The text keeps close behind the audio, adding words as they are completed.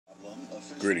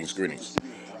Greetings, greetings.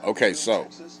 Okay, so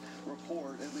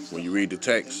when you read the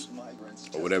text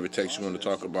or whatever text you want to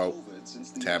talk about,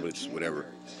 tablets, whatever,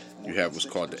 you have what's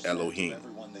called the Elohim.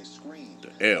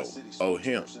 The L O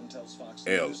him.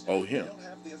 L O him.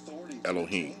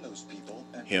 Elohim.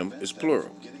 Him is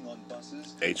plural.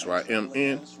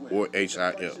 H-Y-M-N or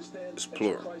H-I-M. It's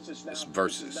plural. It's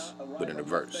verses within a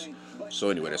verse. So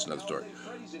anyway, that's another story.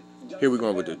 Here we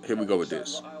go with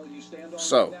this.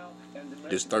 So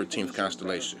this 13th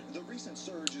constellation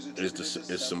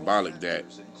is symbolic that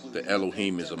the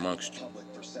Elohim is amongst you,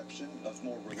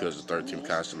 because the 13th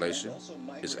constellation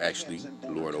is actually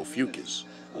Lord Ophiuchus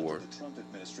or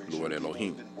Lord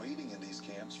Elohim.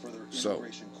 So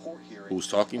who's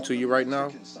talking to you right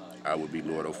now? I would be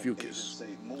Lord Ophiuchus.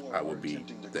 I would be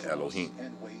the Elohim.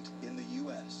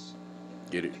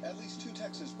 Get it?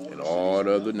 And all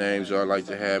the other names y'all like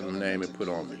to have him name and put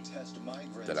on me,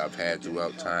 that I've had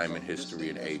throughout time and history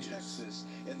and ages.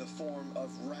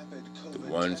 The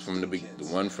one from the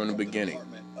beginning,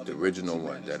 the original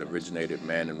one that originated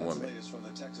man and woman,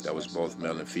 that was both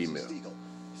male and female,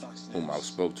 whom I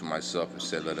spoke to myself and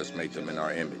said, let us make them in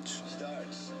our image.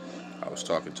 I was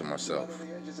talking to myself.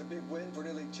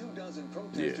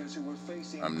 Yeah,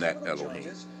 I'm that Elohim.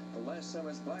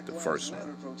 The first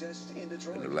one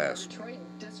and the last one.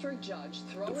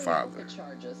 The Father.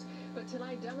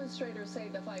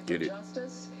 Get it?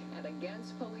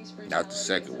 Not the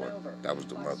second one. That was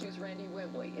the mother.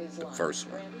 The first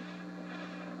one.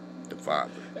 The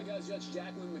Father.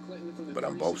 But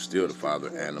I'm both still the Father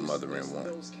and the Mother in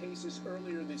one,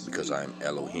 because I am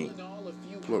Elohim,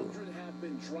 plural,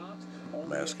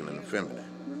 masculine and feminine.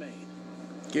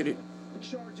 Get it?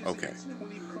 Okay.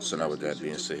 So now with that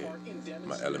being said,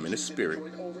 my element is spirit,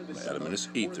 my element is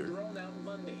ether.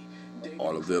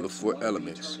 All of the other four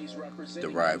elements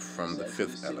derive from the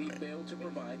fifth element.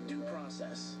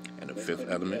 And the fifth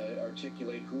element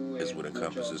is what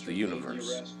encompasses the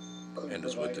universe, and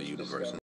is what the universe